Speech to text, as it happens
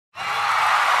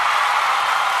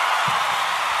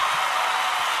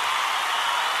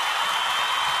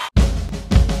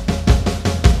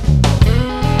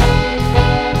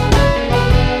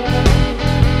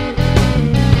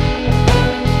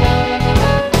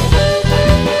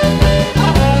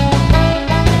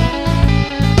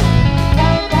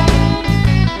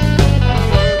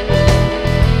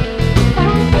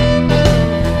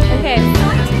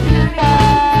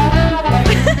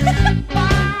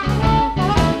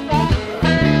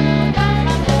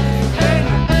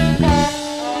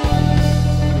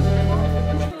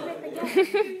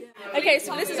Okay,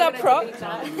 so this is our prop.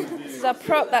 This is our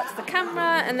prop, that's the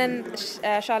camera, and then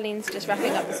Charlene's just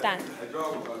wrapping up the stand.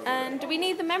 And do we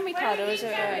need the memory card, or is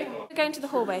it alright? We're going to the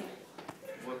hallway.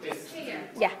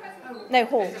 Yeah. No,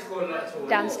 hall.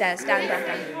 Downstairs. Down.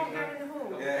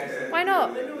 Why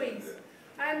not?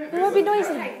 There won't be noise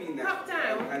in it. Pop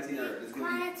down, quiet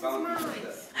as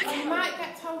mice. Okay. You might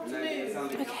get told to move.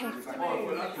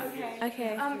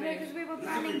 Okay. No, because we were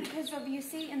planning, because of you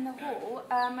see in the hall,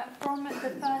 from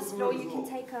the first floor you can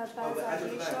take a bird's eye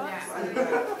view shot.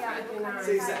 Yeah, we're kind of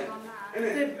deciding on that.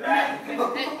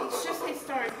 It's just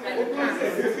historically in the past.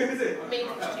 Me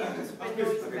and the students have been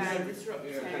noisy there,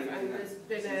 disruptive, and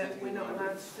there's been we're not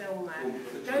allowed to film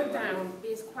there. Go down, be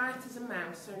as quiet as a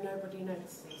mouse so nobody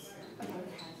notices. Okay.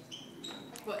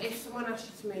 But if someone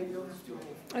asks you to move, you'll have to move.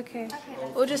 Okay.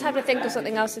 We'll just have to think of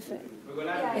something else if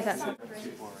that's it.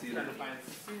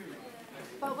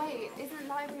 But wait, isn't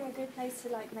library a good place to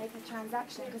like make a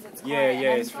transaction because it's quiet?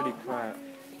 Yeah, it's really quiet.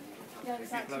 Yeah,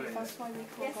 exactly. That's why we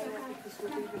can't go there because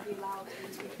we'll be really loud.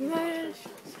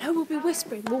 No, we'll be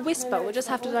whispering. We'll whisper. We'll just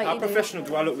have to like. How professional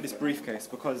do I look with this briefcase?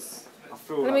 Because I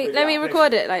feel. Let me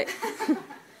record it. Like.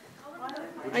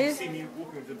 Would you see me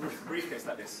walking with the briefcase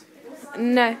like this?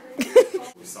 No.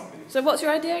 So what's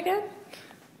your idea again?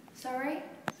 Sorry?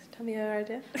 Tell me your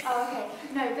idea. Oh,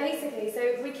 okay. No, basically,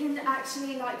 so we can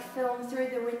actually like film through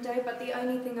the window, but the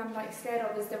only thing I'm like scared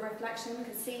of is the reflection,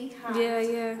 because see how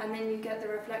and then you get the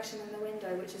reflection in the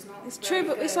window, which is not. It's true,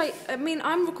 but it's like, I mean,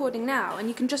 I'm recording now, and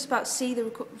you can just about see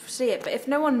it. But if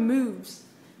no one moves,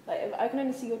 like I can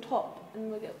only see your top,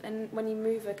 and when you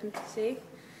move, I can see.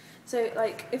 So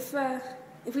like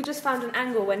if we just found an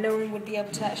angle where no one would be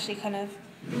able to actually kind of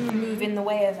move in the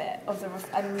way of it,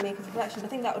 and make a reflection, I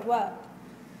think that would work.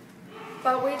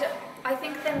 But I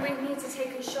think then we need to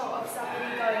take a shot of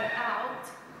somebody going out,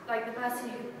 like the person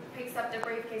who picks up the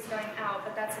briefcase going out,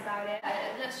 but that's about it.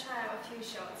 Let's try out a few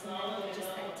shots and then we'll just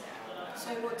edit it out. So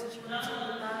what did you want to do,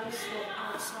 the bag swap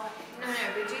outside? No,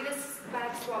 we do this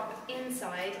bag swap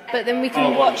inside. But then we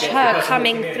can watch her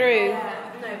coming through.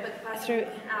 No, but the person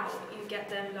out, you get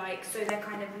them like, so they're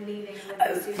kind of leaving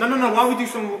with the No. Why would we do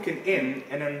someone walking in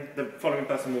and then the following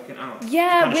person walking out?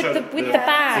 Yeah, with the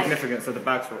bag. Significance of the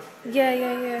bag swap. Yeah.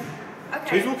 Okay.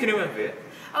 So who's walking in with it?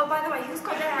 Oh, by the way, who's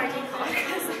got their ID card?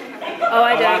 Oh,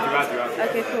 I do. I do.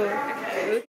 Okay, cool.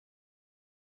 Okay.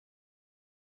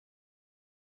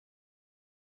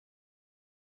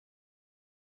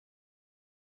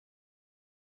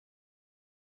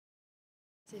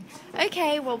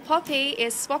 Okay, well, Poppy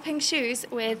is swapping shoes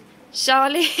with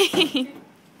Charlene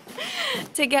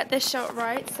to get this shot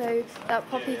right, so that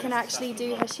Poppy can actually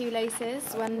do her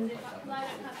shoelaces when.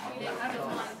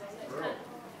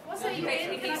 So you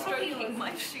basically stroking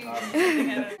my shoes.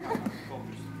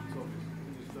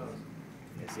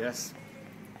 Yes.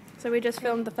 So we just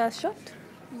filmed the first shot.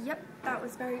 Yep, that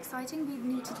was very exciting. We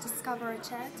need to discover a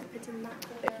chair to put in that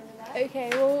corner over there. Okay,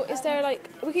 well, is there like,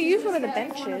 we could use one of the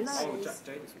benches. Oh, Jack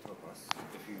Davis will help us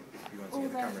if you want to get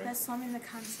the camera. There's some in the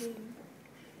canteen.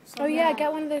 Oh yeah,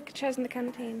 get one of the chairs in the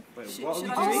canteen. Wait, Should I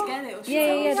just get it? Or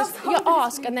Yeah, just you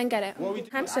ask and then get it.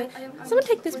 So, someone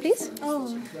take this, please.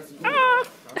 Oh. Ah!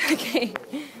 Okay.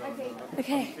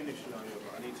 Okay.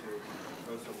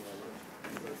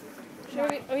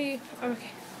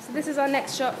 Okay. So this is our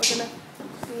next shot. We're gonna.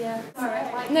 Yeah.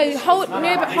 No, hold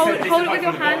it with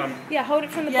your hand. Yeah, hold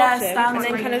it from the bottom, and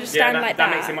then kind of just stand like that.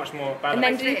 That makes it much more balanced.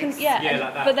 And then you can,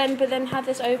 like that. But then have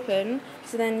this open,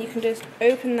 so then you can just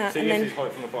open that and then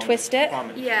twist it.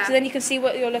 Yeah. So then you can see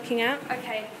what you're looking at.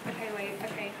 Okay, wait,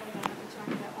 hold on. I'm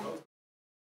trying to get on.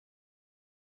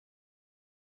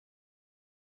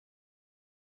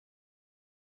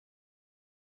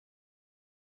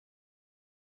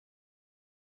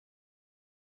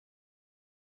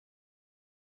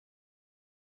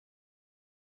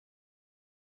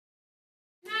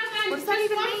 What does that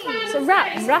even mean? It's a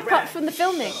wrap up from the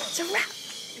filming. It's a wrap.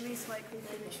 It means like we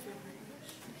finished filming.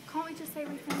 Can't we just say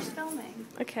we finished filming?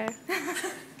 Okay.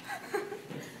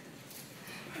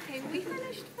 Okay, we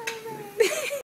finished filming.